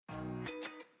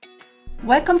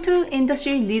Welcome to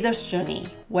Industry Leaders Journey,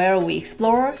 where we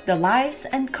explore the lives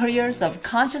and careers of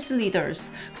conscious leaders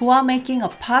who are making a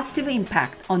positive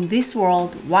impact on this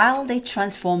world while they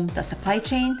transform the supply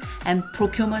chain and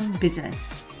procurement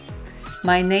business.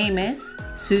 My name is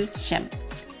Sue Shem.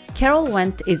 Carol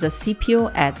Wendt is a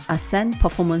CPO at Ascend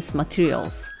Performance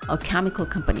Materials, a chemical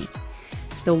company.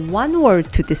 The one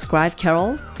word to describe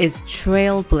Carol is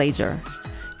trailblazer.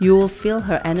 You will feel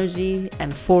her energy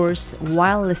and force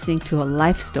while listening to her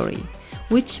life story,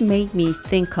 which made me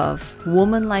think of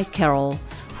women like Carol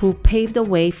who paved the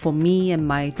way for me and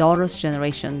my daughter's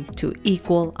generation to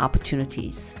equal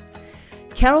opportunities.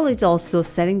 Carol is also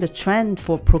setting the trend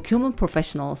for procurement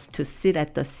professionals to sit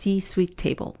at the C-suite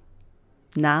table.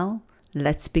 Now,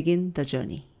 let's begin the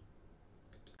journey.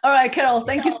 All right, Carol,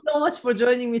 thank you so much for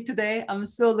joining me today. I'm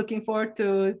so looking forward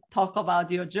to talk about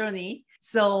your journey.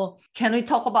 So can we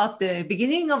talk about the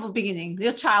beginning,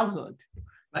 your childhood?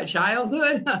 My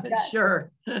childhood? Yes.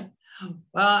 Sure.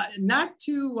 Not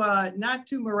too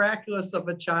miraculous of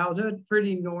a childhood,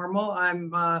 pretty normal.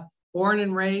 I'm born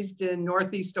and raised in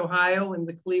Northeast Ohio in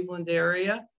the Cleveland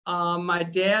area. My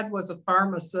dad was a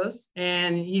pharmacist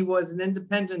and he was an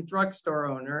independent drugstore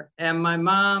owner. And my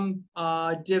mom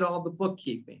did all the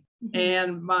bookkeeping. Mm-hmm.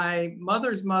 And my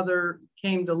mother's mother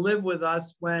came to live with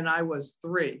us when I was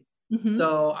 3. Mm-hmm.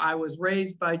 So I was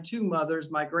raised by 2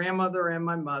 mothers, my grandmother and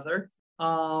my mother.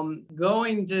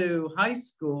 Going to high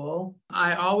school,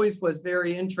 I always was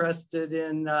very interested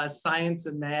in science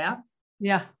and math.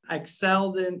 Yeah. I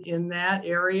excelled in that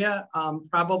area,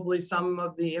 probably some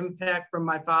of the impact from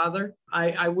my father.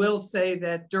 I will say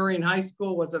that during high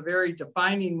school was a very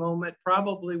defining moment,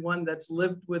 probably one that's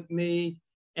lived with me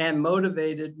and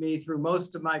motivated me through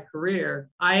most of my career.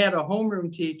 I had a homeroom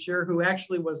teacher who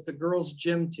actually was the girls'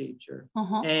 gym teacher.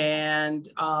 Uh-huh. And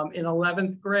in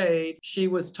 11th grade, she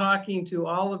was talking to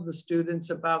all of the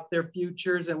students about their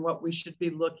futures and what we should be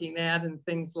looking at and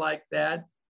things like that.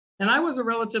 And I was a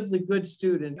relatively good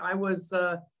student. I was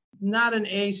not an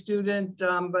A student,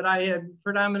 but I had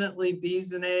predominantly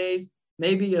B's and A's,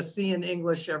 maybe a C in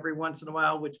English every once in a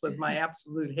while, which was my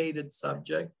absolute hated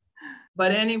subject.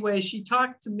 But anyway, she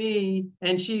talked to me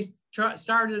and she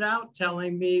started out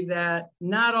telling me that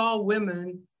not all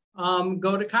women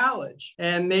go to college.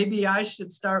 And maybe I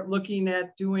should start looking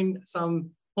at doing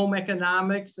some home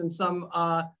economics and some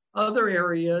other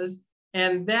areas.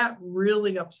 And that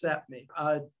really upset me.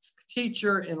 A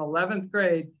teacher in 11th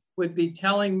grade would be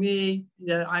telling me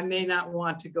that I may not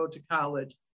want to go to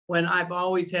college when I've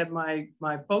always had my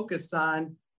focus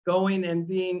on going and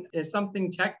being something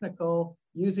technical,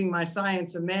 using my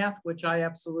science and math, which I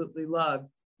absolutely love.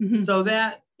 Mm-hmm. So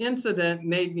that incident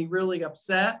made me really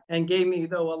upset and gave me,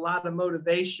 though, a lot of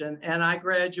motivation. And I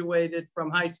graduated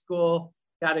from high school,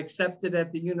 got accepted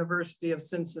at the University of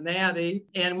Cincinnati,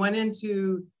 and went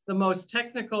into the most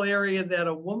technical area that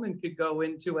a woman could go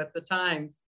into at the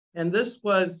time. And this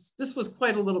was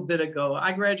quite a little bit ago.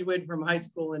 I graduated from high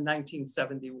school in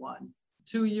 1971.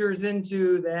 2 years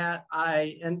into that,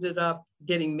 I ended up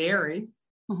getting married.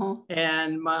 Uh-huh.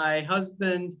 And my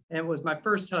husband, and it was my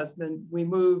first husband, we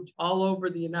moved all over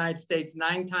the United States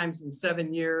 9 times in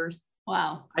 7 years.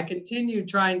 Wow. I continued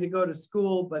trying to go to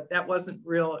school, but that wasn't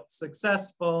real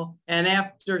successful. And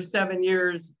after 7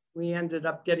 years, we ended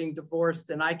up getting divorced.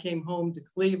 And I came home to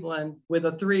Cleveland with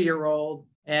a 3-year-old.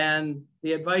 And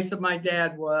the advice of my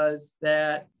dad was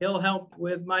that he'll help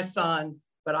with my son,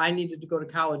 but I needed to go to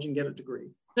college and get a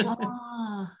degree.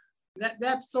 Ah.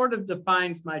 That sort of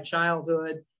defines my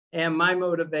childhood and my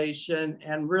motivation.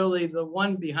 And really the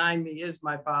one behind me is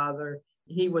my father.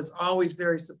 He was always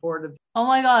very supportive. Oh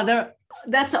my God,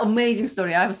 that's an amazing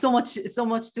story. I have so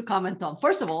much to comment on.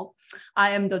 First of all,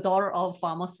 I am the daughter of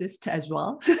pharmacist as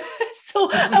well. So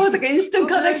I was like an instant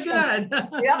connection.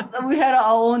 Yeah, we had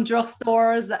our own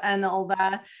drugstores and all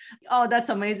that. Oh, that's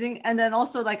amazing. And then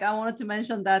also like I wanted to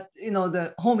mention that,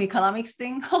 the home economics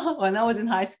thing when I was in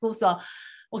high school. So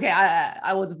okay,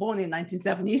 I was born in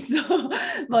 1970, so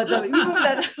but even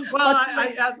that. Well,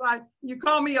 you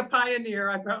call me a pioneer,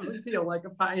 I probably feel like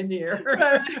a pioneer.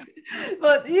 Right.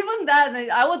 But even that,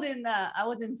 I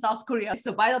was in South Korea.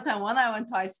 So by the time when I went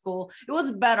to high school, it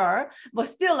was better, but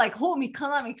still like home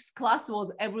economics class was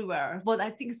everywhere. But I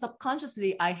think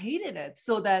subconsciously I hated it,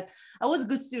 so that I was a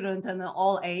good student and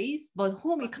all A's, but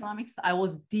home economics I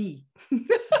was D.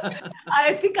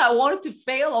 I think I wanted to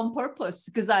fail on purpose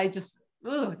because I just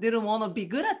didn't want to be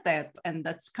good at that. And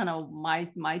that's kind of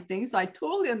my thing. So I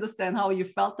totally understand how you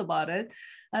felt about it.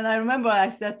 And I remember I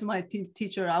said to my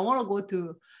teacher, I want to go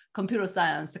to computer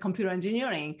science, computer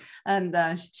engineering. And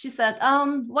she said,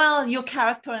 well, your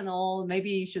character and all, maybe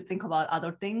you should think about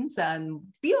other things and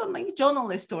be a maybe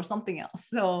journalist or something else.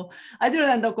 So I didn't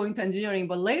end up going to engineering,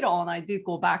 but later on I did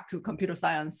go back to computer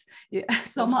science. Yeah,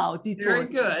 somehow Very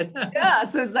good. Yeah,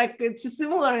 so it's like it's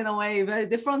similar in a way, very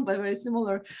different but very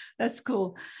similar. That's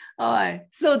cool. All right,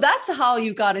 so that's how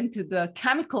you got into the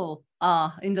chemical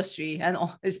industry, and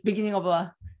it's beginning of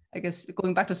I guess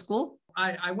going back to school.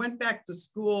 I went back to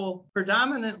school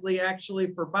predominantly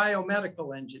actually for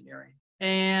biomedical engineering.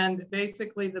 And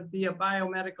basically to be a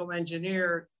biomedical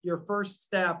engineer, your first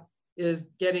step is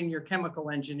getting your chemical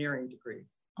engineering degree.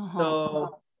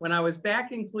 So when I was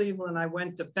back in Cleveland, I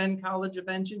went to Fenn College of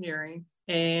Engineering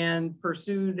and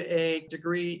pursued a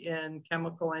degree in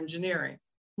chemical engineering.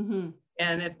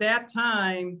 And at that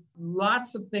time,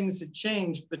 lots of things had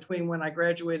changed between when I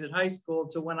graduated high school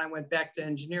to when I went back to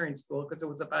engineering school, because it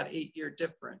was about 8-year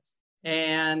difference.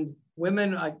 And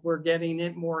women were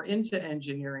getting more into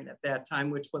engineering at that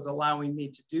time, which was allowing me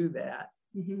to do that.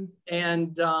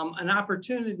 And an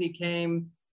opportunity came.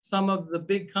 Some of the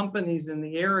big companies in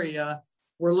the area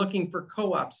were looking for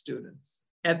co-op students.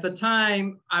 At the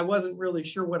time, I wasn't really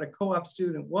sure what a co-op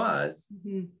student was,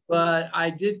 but I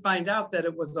did find out that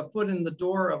it was a foot in the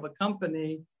door of a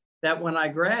company that when I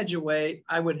graduate,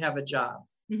 I would have a job.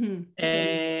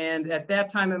 And at that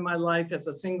time in my life as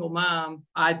a single mom,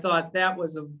 I thought that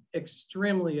was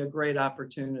extremely a great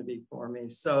opportunity for me.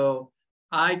 So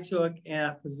I took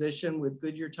a position with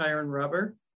Goodyear Tire and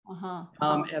Rubber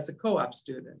as a co-op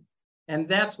student. And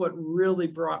that's what really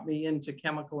brought me into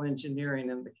chemical engineering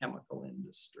and the chemical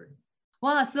industry.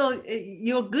 Wow, so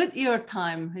your Goodyear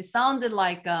time, it sounded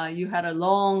like you had a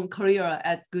long career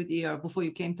at Goodyear before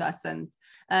you came to Ascent.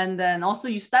 And then also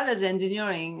you started as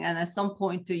engineering, and at some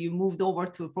point you moved over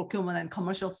to procurement and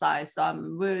commercial side. So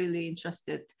I'm really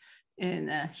interested in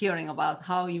hearing about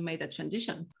how you made that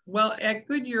transition. Well, at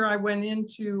Goodyear, I went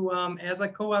into as a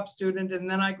co-op student, and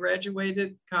then I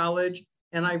graduated college.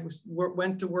 And I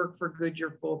went to work for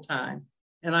Goodyear full time.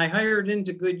 And I hired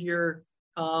into Goodyear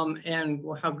and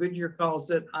how Goodyear calls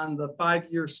it on the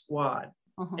 5-year squad.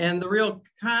 And the real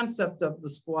concept of the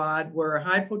squad were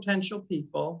high potential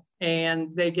people, and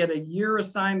they get a year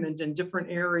assignment in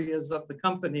different areas of the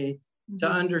company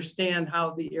to understand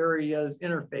how the areas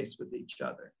interface with each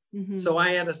other. So I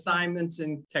had assignments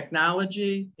in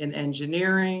technology, in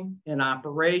engineering, in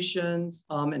operations,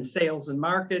 in sales and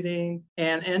marketing,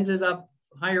 and ended up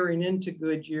hiring into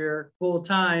Goodyear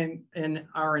full-time in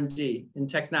R&D, in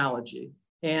technology.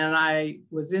 And I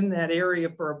was in that area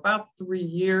for about 3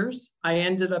 years. I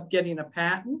ended up getting a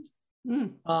patent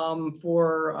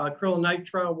for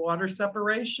acrylonitrile water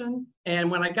separation. And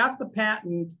when I got the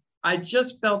patent, I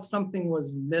just felt something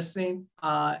was missing.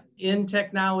 In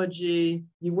technology,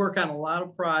 you work on a lot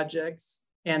of projects,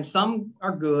 and some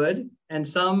are good and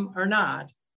some are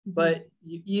not. But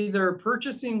either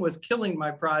purchasing was killing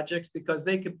my projects because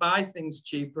they could buy things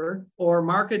cheaper, or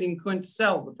marketing couldn't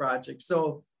sell the project.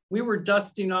 So we were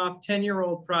dusting off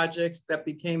 10-year-old projects that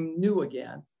became new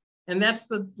again. And that's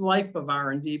the life of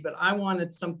R&D, but I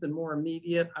wanted something more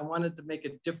immediate. I wanted to make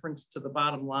a difference to the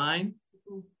bottom line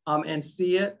and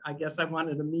see it. I guess I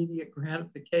wanted immediate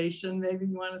gratification, maybe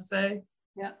you want to say.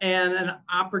 Yeah. And an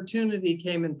opportunity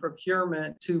came in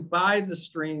procurement to buy the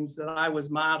streams that I was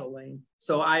modeling.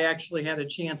 So I actually had a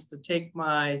chance to take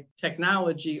my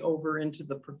technology over into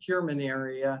the procurement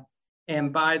area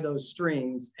and buy those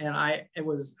streams. And it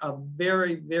was a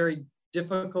very, very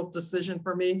difficult decision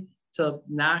for me to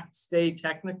not stay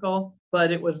technical,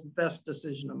 but it was the best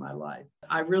decision of my life.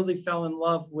 I really fell in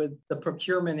love with the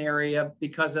procurement area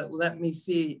because it let me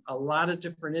see a lot of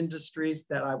different industries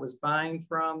that I was buying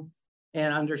from,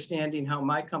 and understanding how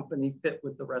my company fit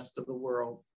with the rest of the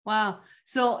world. Wow.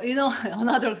 So,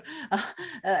 another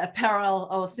parallel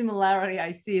or similarity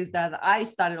I see is that I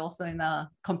started also in a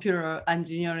computer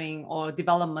engineering or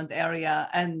development area.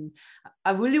 And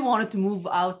I really wanted to move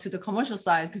out to the commercial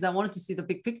side because I wanted to see the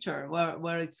big picture,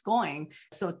 where it's going.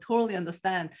 So totally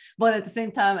understand. But at the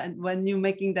same time, and when you're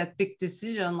making that big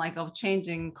decision, like of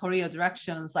changing career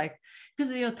directions, like,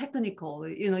 because you're technical,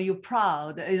 you're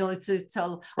proud, it's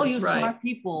you're smart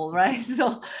people, right?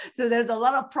 So there's a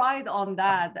lot of pride on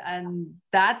that. And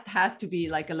that had to be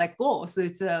like a let go. So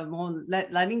it's more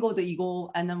letting go the ego,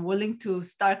 and I'm willing to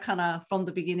start kind of from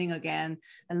the beginning again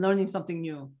and learning something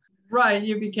new. Right.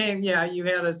 You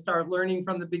had to start learning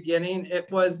from the beginning. It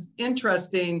was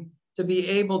interesting to be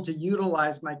able to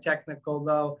utilize my technical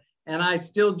though. And I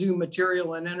still do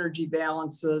material and energy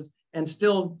balances and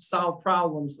still solve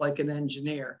problems like an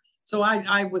engineer. So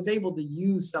I was able to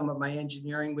use some of my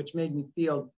engineering, which made me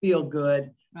feel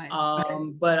good. Right.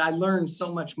 But I learned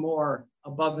so much more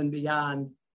above and beyond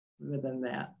than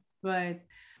that. Right.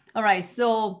 All right.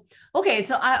 So, okay.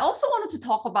 So I also wanted to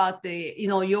talk about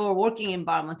your working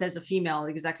environment as a female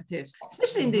executive,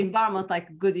 especially in the environment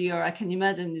like Goodyear. I can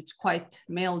imagine it's quite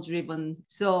male driven.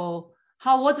 So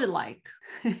how was it like?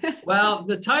 Well,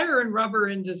 the tire and rubber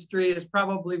industry is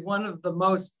probably one of the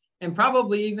most, and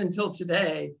probably even till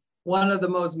today, one of the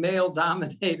most male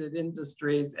dominated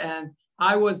industries. And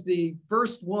I was the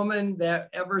first woman that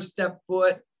ever stepped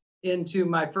foot into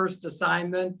my first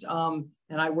assignment.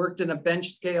 And I worked in a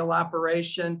bench scale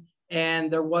operation, and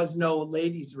there was no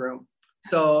ladies' room.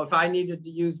 So if I needed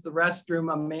to use the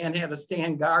restroom, a man had to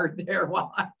stand guard there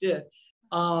while I did.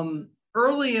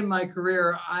 Early in my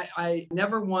career, I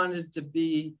never wanted to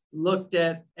be looked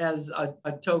at as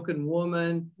a token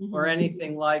woman or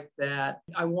anything like that.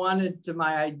 I wanted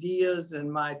my ideas and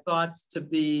my thoughts to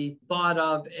be thought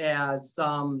of as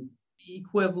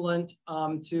equivalent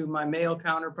to my male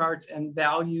counterparts and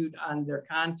valued on their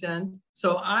content.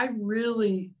 So I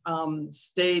really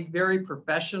stayed very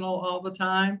professional all the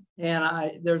time. And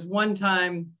there's one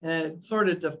time, and it sort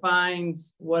of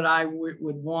defines what I would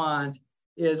want,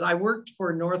 is I worked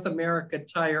for North America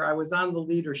Tire. I was on the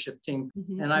leadership team,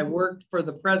 and I worked for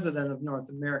the president of North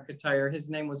America Tire. His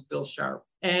name was Bill Sharp.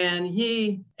 And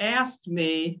he asked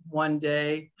me one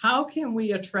day, how can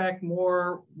we attract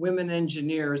more women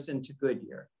engineers into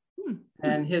Goodyear?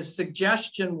 And his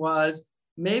suggestion was,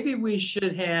 maybe we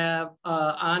should have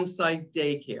on-site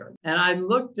daycare. And I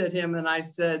looked at him and I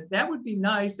said, that would be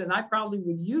nice. And I probably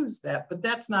would use that, but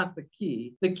that's not the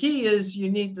key. The key is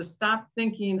you need to stop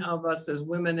thinking of us as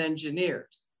women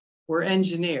engineers. We're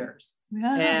engineers.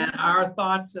 And our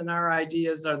thoughts and our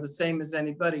ideas are the same as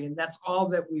anybody. And that's all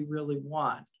that we really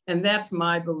want. And that's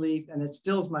my belief. And it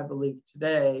still is my belief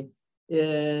today,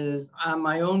 is on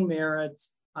my own merits.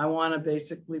 I want to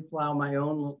basically plow my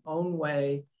own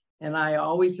way. And I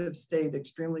always have stayed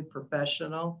extremely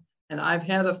professional. And I've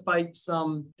had to fight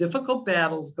some difficult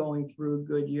battles going through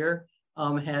Goodyear,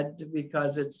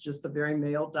 because it's just a very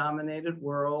male-dominated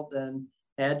world, and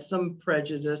had some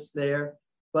prejudice there.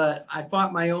 But I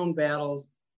fought my own battles.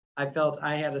 I felt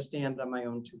I had to stand on my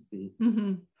own 2 feet.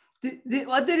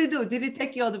 What did he do? Did he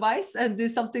take your advice and do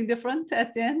something different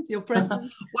at the end, your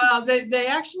president? Well, they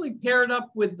actually paired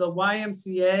up with the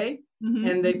YMCA,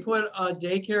 and they put a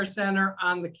daycare center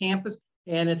on the campus.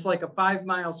 And it's like a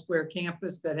 5-mile square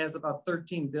campus that has about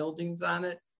 13 buildings on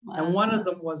it. Wow. And one of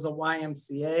them was a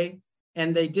YMCA.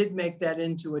 And they did make that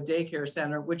into a daycare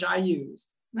center, which I used.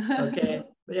 Okay.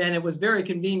 And it was very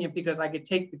convenient because I could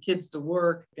take the kids to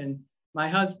work. And my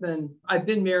husband, I've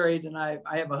been married, and I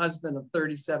have a husband of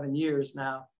 37 years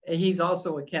now. And he's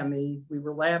also a chemie. We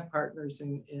were lab partners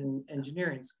in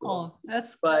engineering school.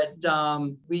 But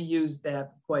we used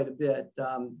that quite a bit,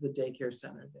 the daycare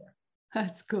center there.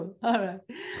 That's cool. All right.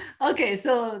 Okay.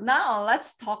 So now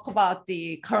let's talk about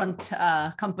the current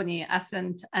company,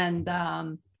 Ascend, and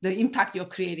the impact you're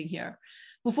creating here.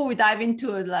 Before we dive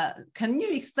into it, can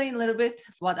you explain a little bit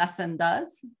what Ascend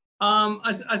does?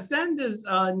 Ascend is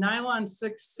a Nylon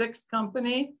 6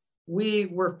 company. We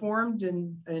were formed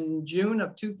in June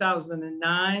of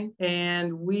 2009,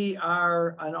 and we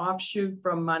are an offshoot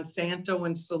from Monsanto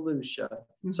and Solutia.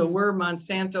 So we're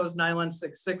Monsanto's Nylon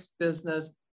 6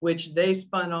 business, which they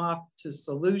spun off to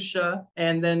Solutia.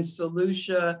 And then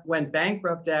Solutia went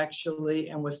bankrupt, actually,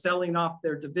 and was selling off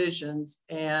their divisions.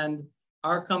 And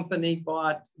our company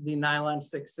bought the Nylon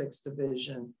 6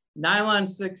 division. Nylon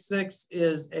 6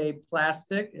 is a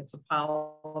plastic. It's a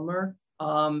polymer.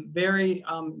 Very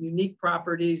unique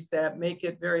properties that make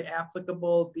it very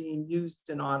applicable being used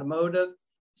in automotive.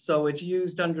 So it's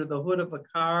used under the hood of a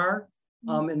car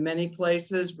in many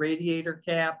places, radiator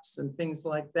caps and things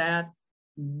like that.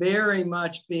 Very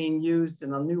much being used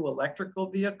in the new electrical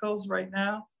vehicles right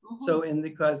now. So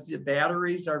because the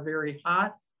batteries are very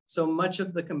hot, so much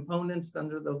of the components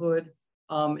under the hood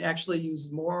actually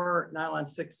use more Nylon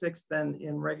 6 than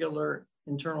in regular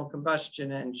internal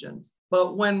combustion engines.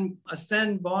 But when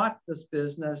Ascend bought this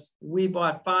business, we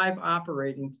bought 5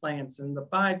 operating plants, and the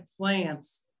 5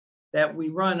 plants that we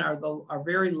run are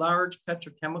very large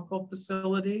petrochemical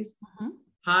facilities,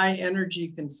 high energy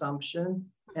consumption,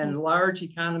 and large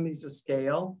economies of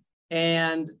scale.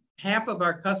 And half of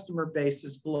our customer base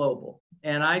is global.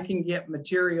 And I can get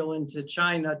material into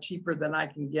China cheaper than I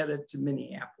can get it to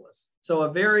Minneapolis. So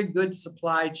a very good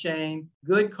supply chain,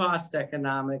 good cost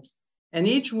economics, and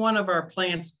each one of our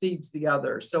plants feeds the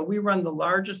other. So we run the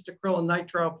largest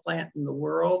acrylonitrile plant in the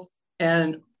world,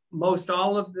 and most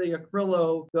all of the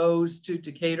acrylo goes to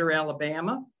Decatur,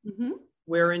 Alabama,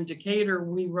 where in Decatur,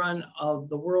 we run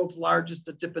the world's largest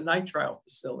adiponitrile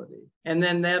facility. And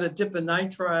then that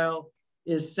adiponitrile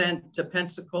is sent to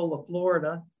Pensacola,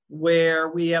 Florida, where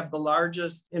we have the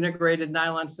largest integrated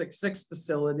nylon 6,6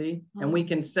 facility, and we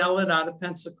can sell it out of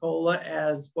Pensacola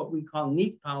as what we call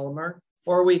neat polymer,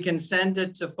 or we can send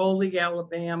it to Foley,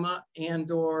 Alabama,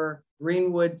 and or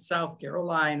Greenwood, South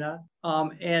Carolina,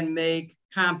 and make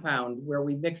compound where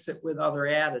we mix it with other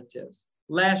additives.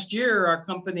 Last year, our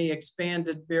company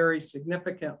expanded very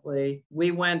significantly.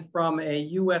 We went from a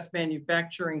US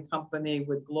manufacturing company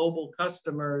with global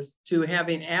customers to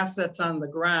having assets on the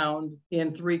ground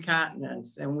in 3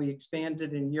 continents. And we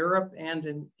expanded in Europe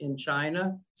and in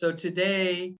China. So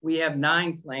today we have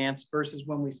 9 plants versus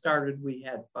when we started, we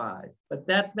had 5. But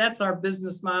that's our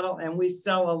business model. And we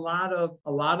sell a lot of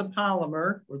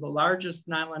polymer. We're the largest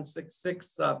nylon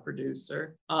 6,6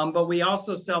 producer. But we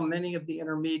also sell many of the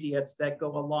intermediates that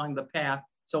go along the path.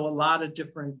 So a lot of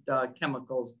different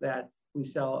chemicals that we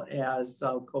sell as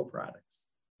co-products.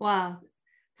 Wow.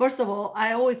 First of all,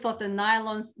 I always thought the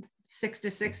nylon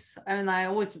 66, and I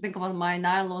always think about my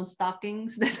nylon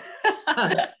stockings.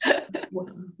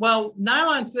 Well,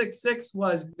 nylon 6,6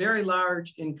 was very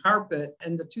large in carpet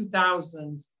in the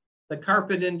 2000s. The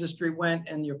carpet industry went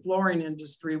and your flooring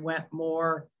industry went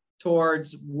more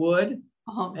towards wood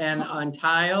and on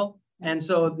tile. And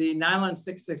so the nylon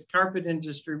 6,6 carpet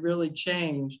industry really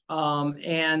changed.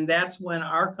 And that's when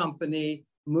our company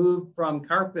moved from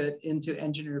carpet into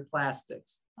engineered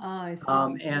plastics. Oh, I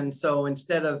see. And so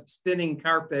instead of spinning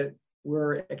carpet,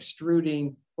 we're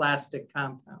extruding plastic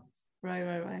compounds.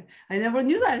 Right. I never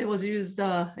knew that it was used,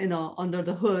 under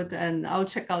the hood. And I'll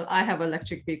check out. I have an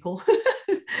electric vehicle.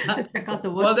 Check out the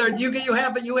wood. Well, there you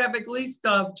have at least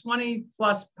 20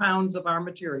 plus pounds of our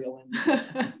material in.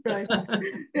 Right.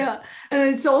 Yeah,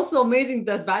 and it's also amazing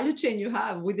that value chain you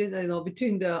have within,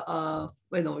 between the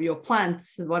your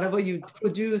plants, whatever you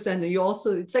produce, and you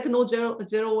also, it's like no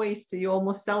zero waste. You're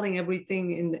almost selling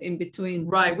everything in between.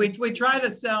 Right. We try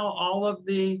to sell all of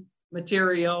the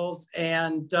materials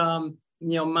and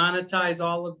monetize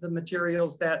all of the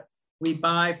materials that we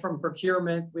buy from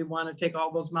procurement. We want to take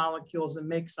all those molecules and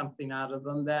make something out of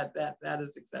them. That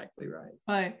is exactly right.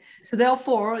 Right. So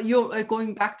therefore, you're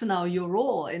going back to now your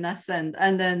role in Ascend,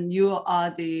 and then you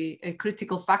are a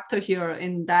critical factor here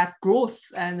in that growth,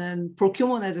 and then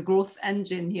procurement as a growth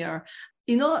engine here.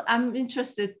 I'm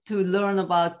interested to learn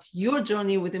about your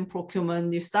journey within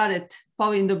procurement. You started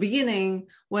probably in the beginning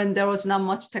when there was not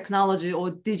much technology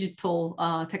or digital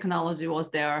technology was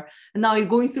there. And now you're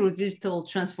going through a digital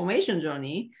transformation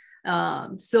journey.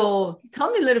 So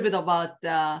tell me a little bit about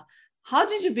how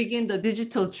did you begin the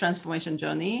digital transformation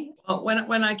journey? Well,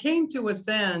 when I came to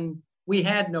Ascend, we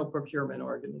had no procurement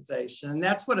organization. And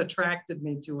that's what attracted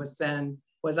me to Ascend,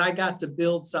 was I got to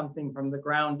build something from the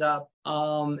ground up.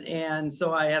 And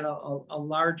so I had a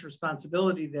large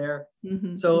responsibility there.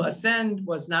 Mm-hmm. So Ascend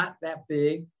was not that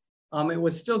big. It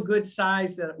was still good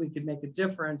size that we could make a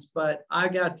difference, but I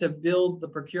got to build the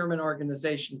procurement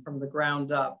organization from the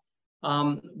ground up.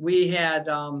 We had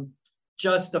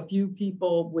just a few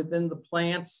people within the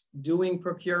plants doing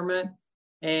procurement.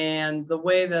 And the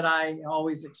way that I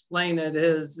always explain it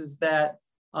is that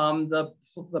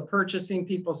the purchasing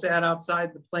people sat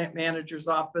outside the plant manager's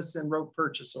office and wrote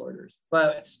purchase orders,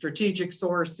 but strategic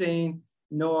sourcing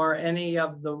nor any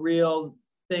of the real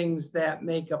things that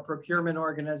make a procurement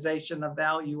organization a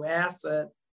value asset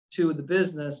to the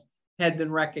business had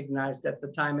been recognized at the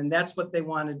time. And that's what they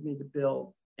wanted me to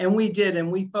build. And we did.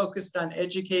 And we focused on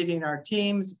educating our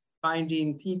teams,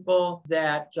 finding people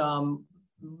that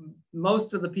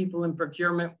most of the people in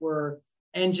procurement were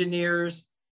engineers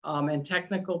and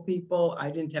technical people.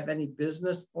 I didn't have any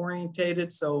business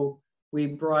orientated, so we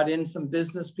brought in some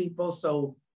business people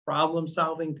so problem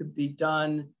solving could be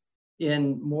done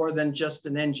in more than just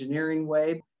an engineering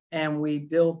way. And we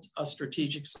built a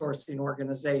strategic sourcing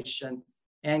organization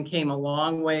and came a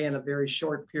long way in a very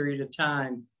short period of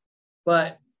time.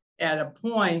 But at a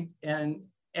point, and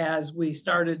as we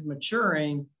started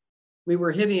maturing, we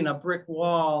were hitting a brick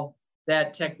wall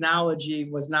that technology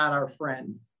was not our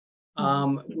friend.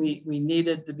 We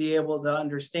needed to be able to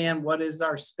understand what is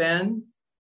our spend.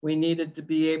 We needed to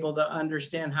be able to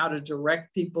understand how to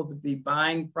direct people to be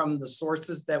buying from the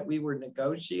sources that we were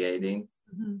negotiating.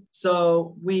 Mm-hmm.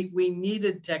 So we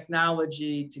needed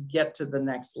technology to get to the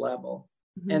next level.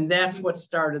 Mm-hmm. And that's what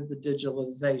started the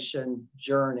digitalization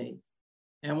journey.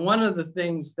 And one of the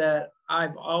things that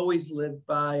I've always lived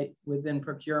by within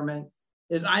procurement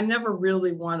is I never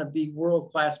really want to be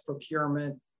world-class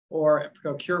procurement or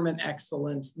procurement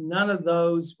excellence. None of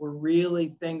those were really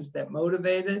things that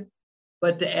motivated,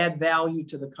 but to add value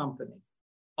to the company.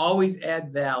 Always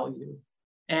add value.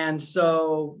 And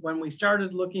so when we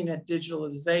started looking at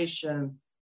digitalization,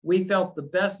 we felt the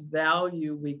best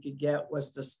value we could get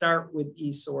was to start with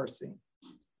e-sourcing.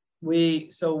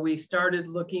 So we started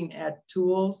looking at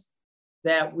tools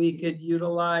that we could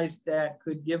utilize that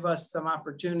could give us some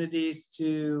opportunities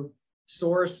to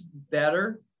source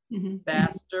better,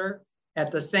 faster.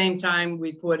 At the same time,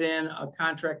 we put in a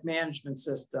contract management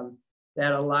system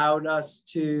that allowed us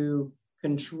to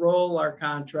control our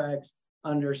contracts,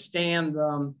 understand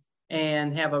them,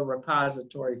 and have a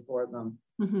repository for them.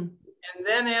 And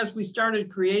then as we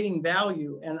started creating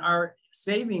value and our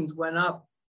savings went up,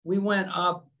 we went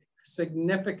up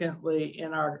significantly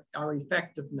in our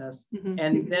effectiveness.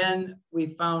 And then we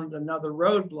found another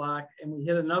roadblock and we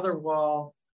hit another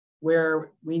wall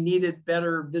where we needed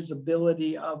better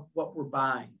visibility of what we're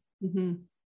buying.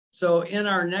 So in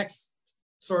our next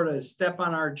sort of step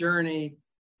on our journey,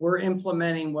 we're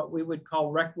implementing what we would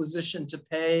call requisition to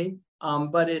pay,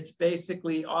 but it's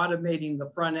basically automating the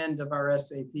front end of our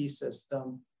SAP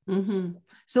system.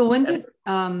 So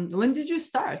when did you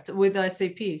start with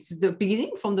SAP? So the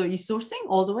beginning from the e-sourcing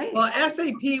all the way? Well,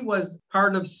 SAP was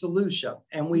part of Solutia,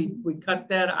 and we cut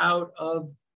that out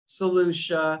of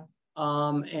Solutia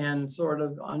and sort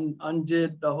of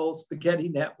undid the whole spaghetti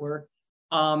network.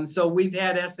 So we've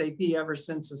had SAP ever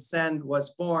since Ascend was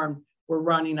formed. We're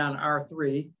running on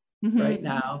R3 right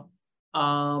now.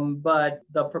 But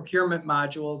the procurement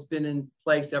module has been in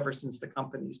place ever since the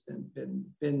company's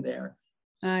been there.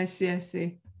 I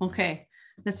see. Okay.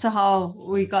 That's how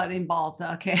we got involved.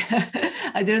 Okay.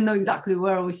 I didn't know exactly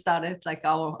where we started, like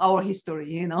our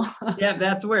history, you know. Yeah,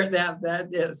 that's where that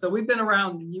is. So we've been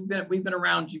around, we've been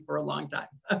around you for a long time.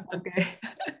 Okay.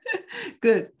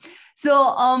 Good.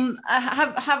 So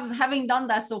having done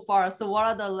that so far, so what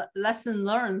are the lessons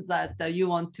learned that you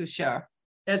want to share?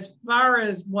 As far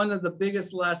as one of the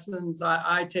biggest lessons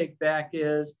I take back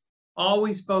is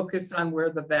always focus on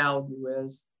where the value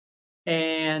is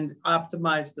and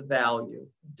optimize the value.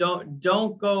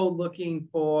 Don't go looking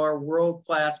for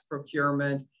world-class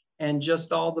procurement and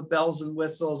just all the bells and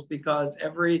whistles, because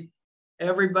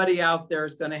everybody out there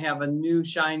is going to have a new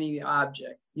shiny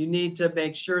object. You need to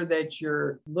make sure that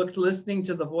you're listening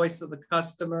to the voice of the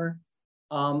customer,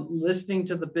 listening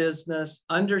to the business,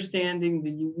 understanding the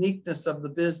uniqueness of the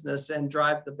business, and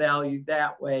drive the value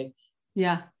that way.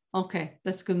 Yeah. Okay.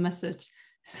 That's a good message.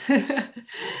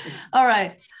 All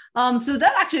right. So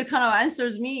that actually kind of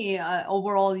answers me.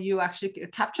 Overall, you actually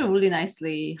capture really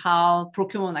nicely how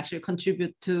procurement actually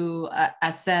contribute to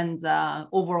Ascend's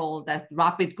overall that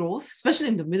rapid growth, especially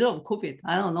in the middle of COVID.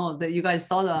 I don't know that you guys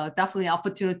saw definitely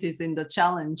opportunities in the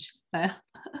challenge.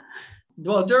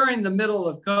 Well, during the middle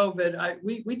of COVID,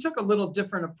 we took a little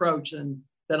different approach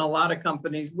than a lot of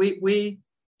companies. We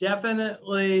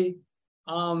definitely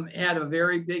had a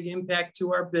very big impact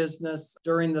to our business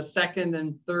during the second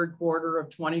and third quarter of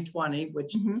 2020,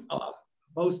 which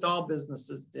most all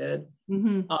businesses did.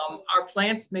 Our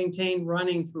plants maintained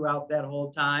running throughout that whole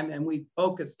time, and we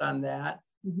focused on that.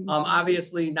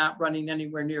 Obviously not running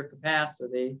anywhere near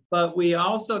capacity, but we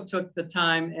also took the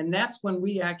time, and that's when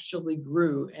we actually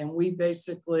grew. And we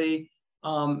basically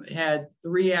had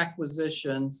 3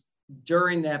 acquisitions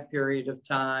during that period of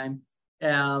time,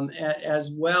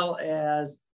 as well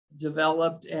as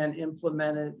developed and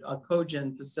implemented a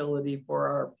cogen facility for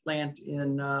our plant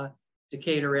in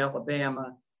Decatur,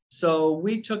 Alabama. So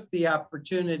we took the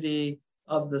opportunity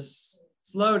of the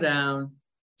slowdown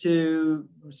to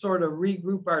sort of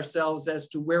regroup ourselves as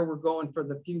to where we're going for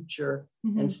the future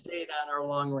and stayed on our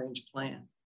long-range plan.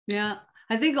 Yeah.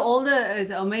 I think all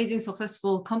the amazing,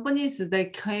 successful companies, they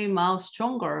came out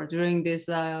stronger during this,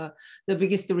 the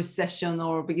biggest recession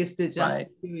or biggest disaster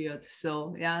period.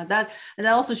 So yeah, that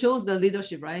also shows the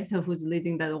leadership, right? Who's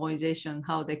leading that organization,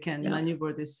 how they can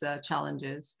maneuver these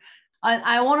challenges.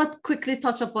 I want to quickly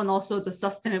touch upon also the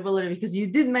sustainability, because you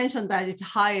did mention that it's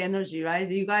high energy, right?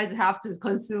 You guys have to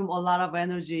consume a lot of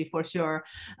energy for sure.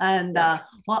 And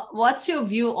what's your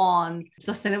view on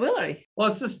sustainability?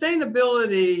 Well,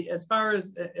 sustainability, as far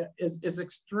as is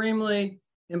extremely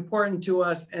important to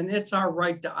us, and it's our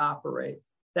right to operate.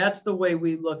 That's the way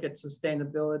we look at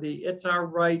sustainability. It's our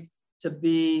right to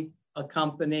be a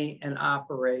company and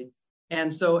operate.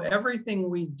 And so everything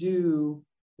we do,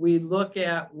 we look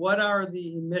at what are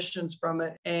the emissions from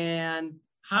it and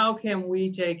how can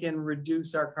we take and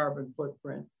reduce our carbon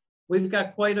footprint. We've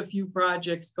got quite a few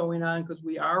projects going on because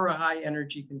we are a high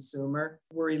energy consumer.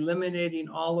 We're eliminating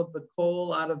all of the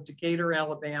coal out of Decatur,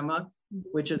 Alabama,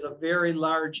 which is a very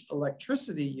large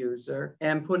electricity user,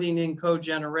 and putting in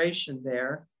cogeneration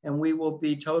there. And we will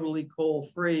be totally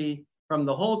coal-free from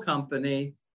the whole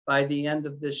company by the end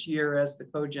of this year as the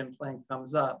cogen plant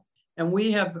comes up. And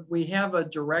we have a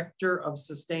director of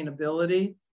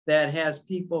sustainability that has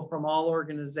people from all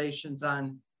organizations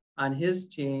on his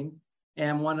team.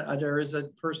 And there is a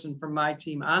person from my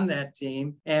team on that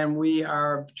team, and we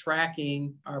are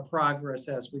tracking our progress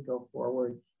as we go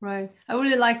forward. Right. I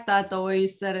really like that, the way you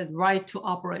said it, right to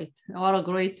operate. What a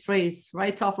great phrase,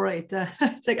 right to operate.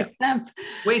 It's like a stamp.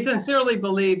 We sincerely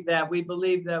believe that. We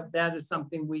believe that that is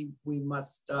something we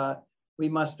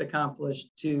must accomplish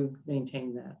to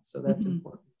maintain that. So that's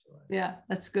important to us. Yeah,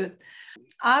 that's good.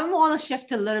 I want to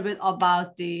shift a little bit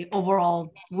about the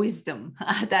overall wisdom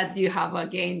that you have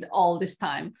gained all this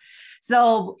time.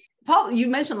 So probably you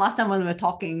mentioned last time when we were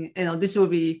talking, this will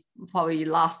be probably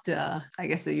last, I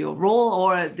guess, your role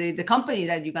or the company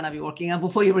that you're going to be working on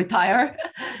before you retire.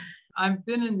 I've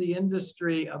been in the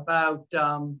industry about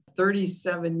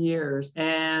 37 years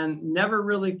and never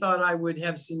really thought I would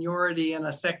have seniority in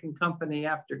a second company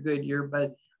after Goodyear,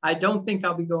 but I don't think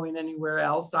I'll be going anywhere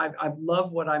else. I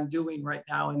love what I'm doing right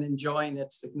now and enjoying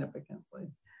it significantly.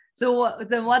 So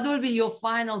then what will be your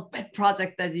final big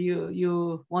project that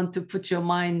you want to put your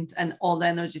mind and all the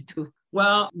energy to?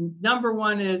 Well, number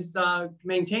one is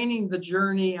maintaining the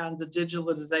journey on the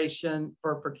digitalization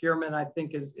for procurement, I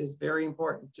think is very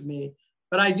important to me.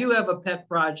 But I do have a pet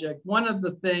project. One of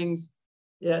the things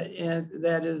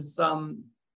that is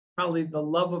probably the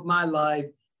love of my life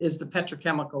is the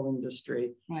petrochemical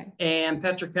industry. Right. And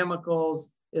petrochemicals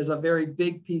is a very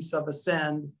big piece of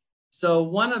Ascend. So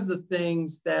one of the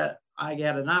things that I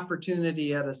had an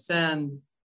opportunity at Ascend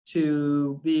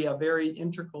to be a very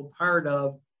integral part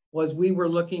of was we were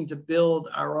looking to build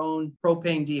our own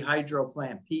propane dehydro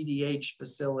plant, PDH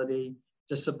facility,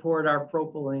 to support our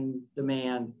propylene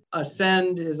demand.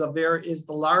 Ascend is the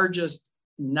largest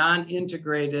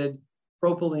non-integrated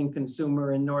propylene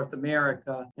consumer in North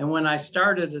America. And when I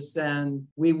started Ascend,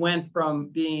 we went from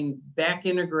being back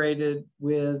integrated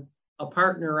with a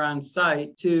partner on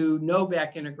site to no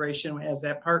back integration as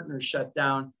that partner shut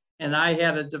down. And I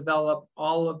had to develop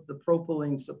all of the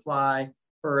propylene supply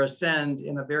for Ascend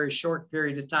in a very short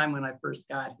period of time when I first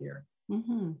got here.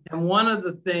 Mm-hmm. And one of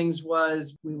the things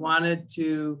was we wanted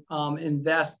to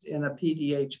invest in a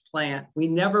PDH plant. We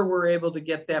never were able to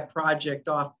get that project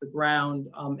off the ground.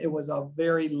 It was a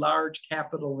very large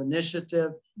capital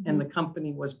initiative, and the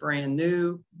company was brand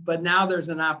new. But now there's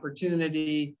an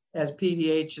opportunity as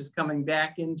PDH is coming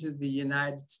back into the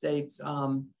United States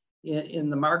in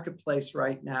the marketplace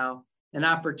right now, an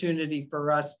opportunity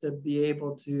for us to be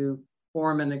able to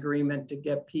form an agreement to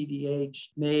get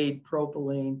PDH made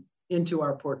propylene into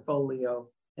our portfolio.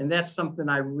 And that's something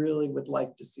I really would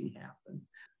like to see happen.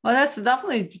 Well, that's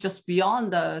definitely just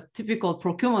beyond the typical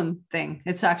procurement thing.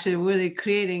 It's actually really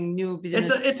creating new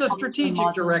business. It's a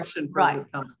strategic direction for the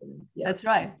company. Yeah. That's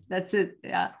right. That's it.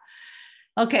 Yeah.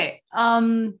 Okay.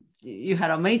 You had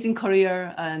an amazing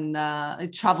career and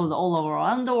traveled all over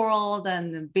around the world,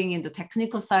 and being in the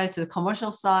technical side to the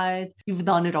commercial side, you've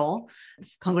done it all.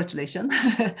 Congratulations.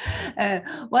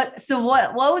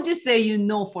 What would you say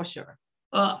for sure?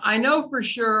 I know for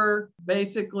sure,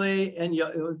 basically, and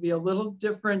it would be a little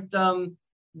different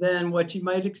than what you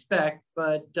might expect,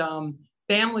 but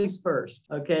families first,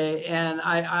 okay? And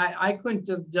I couldn't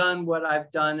have done what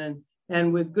I've done.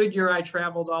 And with Goodyear, I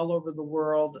traveled all over the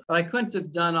world, but I couldn't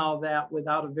have done all that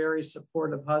without a very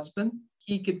supportive husband.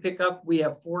 He could pick up, we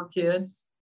have 4 kids,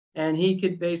 and he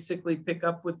could basically pick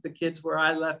up with the kids where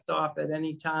I left off at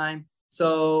any time.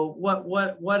 So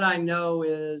what I know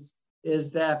is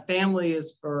that family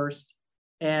is first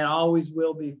and always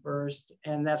will be first.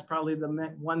 And that's probably the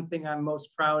one thing I'm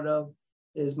most proud of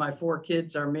is my 4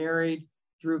 kids are married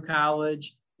through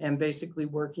college and basically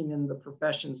working in the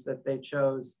professions that they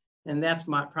chose. And that's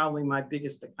probably my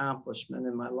biggest accomplishment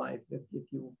in my life, if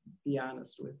you be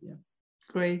honest with you.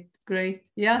 Great.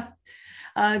 Yeah.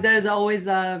 There's always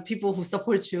people who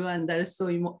support you, and that is so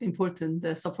important,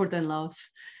 the support and love.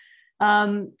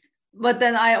 But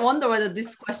then I wonder whether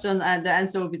this question and the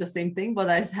answer will be the same thing, but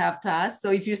I have to ask. So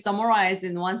if you summarize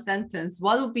in one sentence,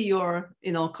 what would be your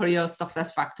career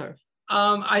success factor?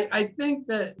 I think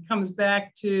that comes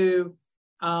back to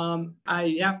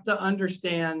I have to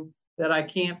understand that I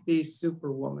can't be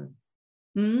superwoman.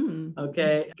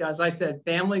 Okay, because I said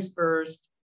families first.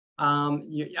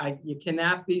 You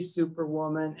cannot be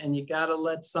superwoman, and you got to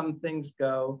let some things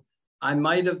go. I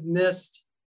might have missed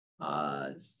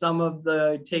some of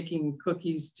the taking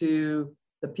cookies to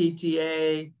the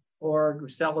PTA or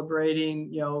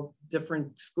celebrating,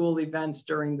 different school events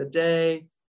during the day.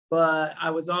 But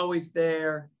I was always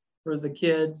there for the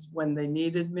kids when they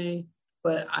needed me.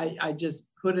 But I just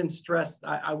couldn't stress,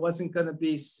 I wasn't going to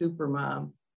be super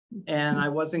mom, and I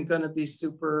wasn't going to be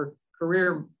super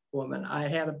career woman. I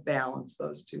had to balance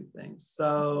those two things.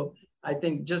 So I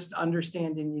think just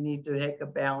understanding you need to take a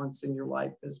balance in your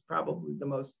life is probably the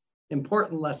most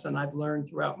important lesson I've learned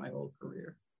throughout my whole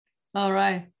career. All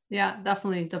right. Yeah,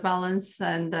 definitely the balance.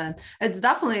 And it's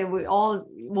definitely, we all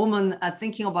women are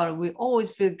thinking about it. We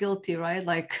always feel guilty, right?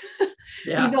 Like,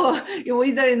 Yeah. You're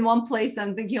either in one place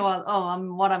and thinking about,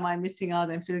 what am I missing out,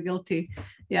 and feel guilty.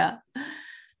 Yeah.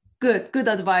 Good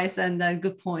advice and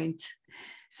good point.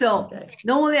 So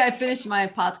Normally I finish my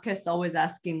podcast always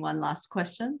asking one last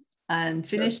question and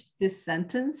finish this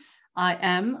sentence. I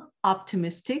am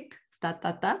optimistic, ...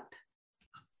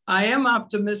 I am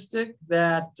optimistic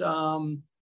that,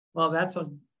 that's a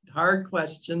hard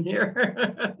question here.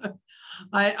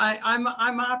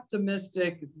 I'm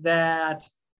optimistic that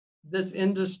this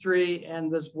industry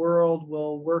and this world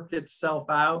will work itself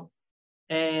out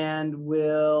and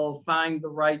will find the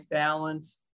right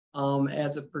balance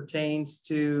as it pertains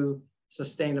to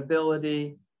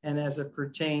sustainability and as it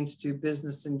pertains to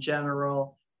business in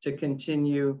general to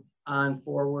continue on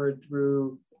forward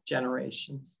through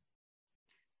generations.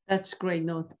 That's great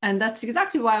note. And that's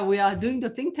exactly why we are doing the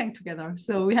think tank together.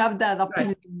 So we have that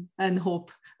optimism and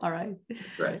hope. All right.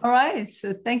 That's right. All right.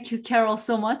 So thank you, Carol,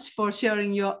 so much for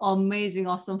sharing your amazing,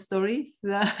 awesome stories.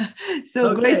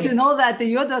 Great to know that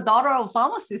you're the daughter of a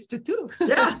pharmacist too.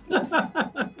 Yeah.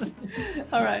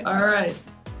 All right. All right.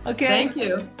 Okay. Thank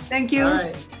you. Thank you. All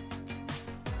right.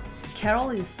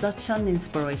 Carol is such an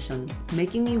inspiration,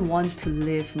 making me want to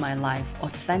live my life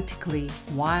authentically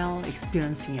while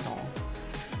experiencing it all.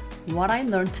 What I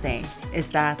learned today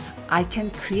is that I can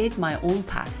create my own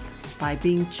path by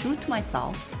being true to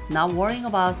myself, not worrying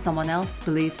about someone else's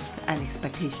beliefs and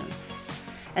expectations.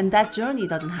 And that journey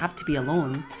doesn't have to be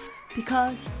alone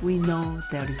because we know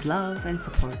there is love and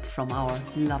support from our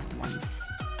loved ones.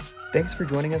 Thanks for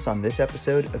joining us on this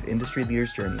episode of Industry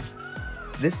Leaders Journey.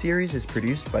 This series is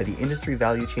produced by the Industry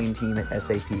Value Chain team at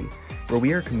SAP, where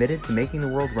we are committed to making the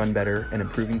world run better and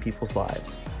improving people's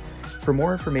lives. For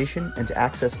more information and to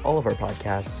access all of our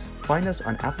podcasts, find us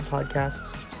on Apple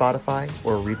Podcasts, Spotify,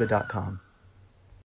 or Ariba.com.